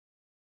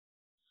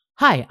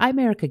Hi, I'm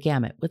Erica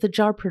Gamet with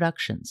Ajar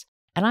Productions,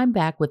 and I'm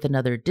back with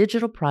another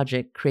digital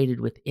project created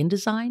with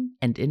InDesign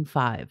and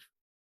In5.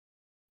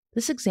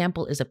 This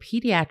example is a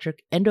pediatric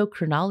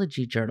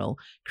endocrinology journal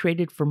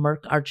created for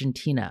Merck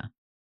Argentina.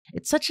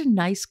 It's such a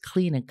nice,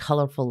 clean, and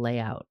colorful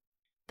layout.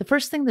 The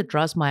first thing that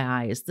draws my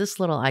eye is this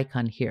little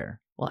icon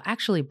here. Well,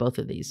 actually, both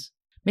of these.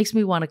 Makes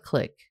me want to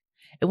click.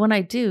 And when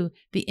I do,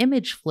 the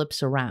image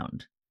flips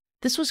around.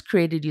 This was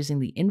created using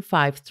the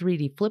In5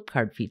 3D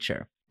flipcard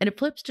feature, and it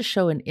flips to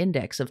show an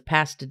index of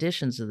past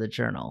editions of the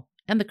journal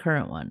and the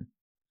current one.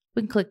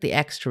 We can click the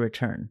X to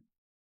return.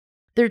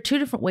 There are two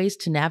different ways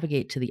to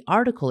navigate to the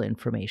article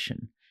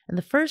information, and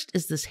the first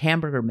is this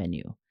hamburger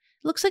menu.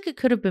 It looks like it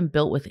could have been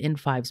built with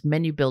In5's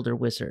menu builder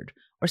wizard,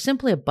 or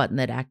simply a button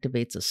that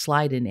activates a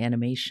slide-in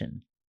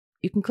animation.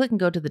 You can click and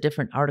go to the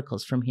different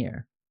articles from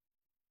here.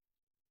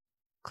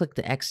 Click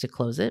the X to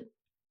close it.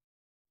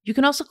 You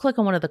can also click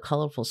on one of the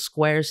colorful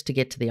squares to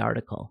get to the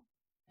article.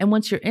 And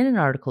once you're in an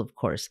article, of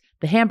course,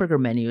 the hamburger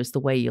menu is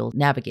the way you'll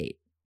navigate.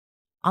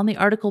 On the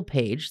article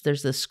page,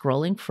 there's this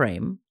scrolling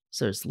frame,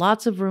 so there's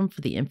lots of room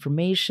for the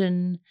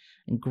information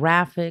and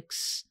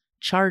graphics,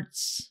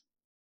 charts.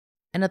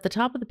 And at the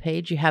top of the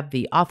page, you have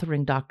the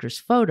authoring doctor's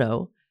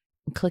photo,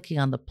 and clicking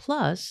on the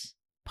plus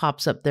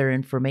pops up their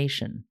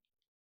information.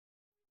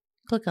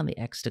 Click on the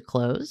X to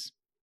close.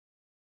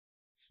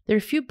 There are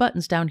a few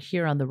buttons down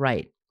here on the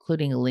right,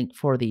 including a link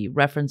for the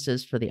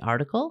references for the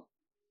article,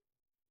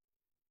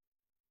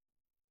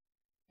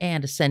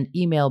 and a send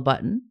email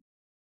button.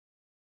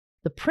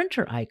 The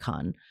printer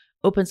icon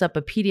opens up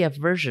a PDF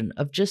version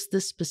of just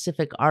this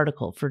specific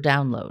article for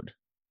download.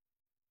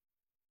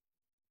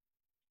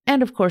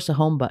 And of course, a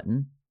home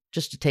button,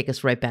 just to take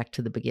us right back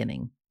to the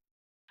beginning.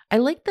 I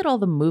like that all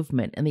the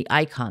movement and the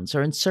icons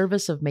are in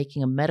service of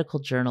making a medical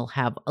journal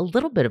have a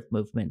little bit of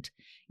movement,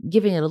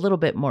 giving it a little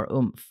bit more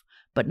oomph,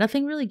 but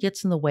nothing really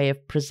gets in the way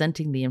of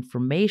presenting the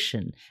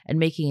information and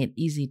making it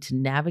easy to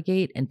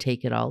navigate and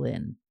take it all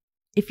in.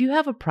 If you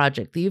have a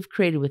project that you've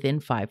created with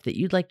In5 that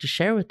you'd like to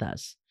share with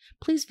us,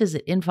 please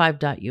visit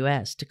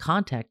in5.us to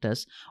contact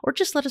us or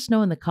just let us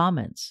know in the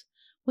comments.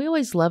 We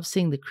always love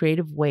seeing the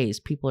creative ways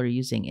people are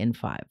using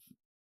In5.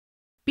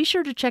 Be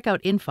sure to check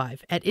out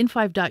In5 at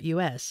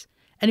in5.us,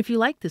 and if you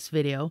like this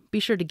video, be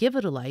sure to give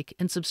it a like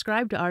and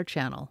subscribe to our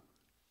channel.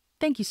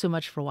 Thank you so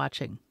much for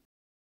watching.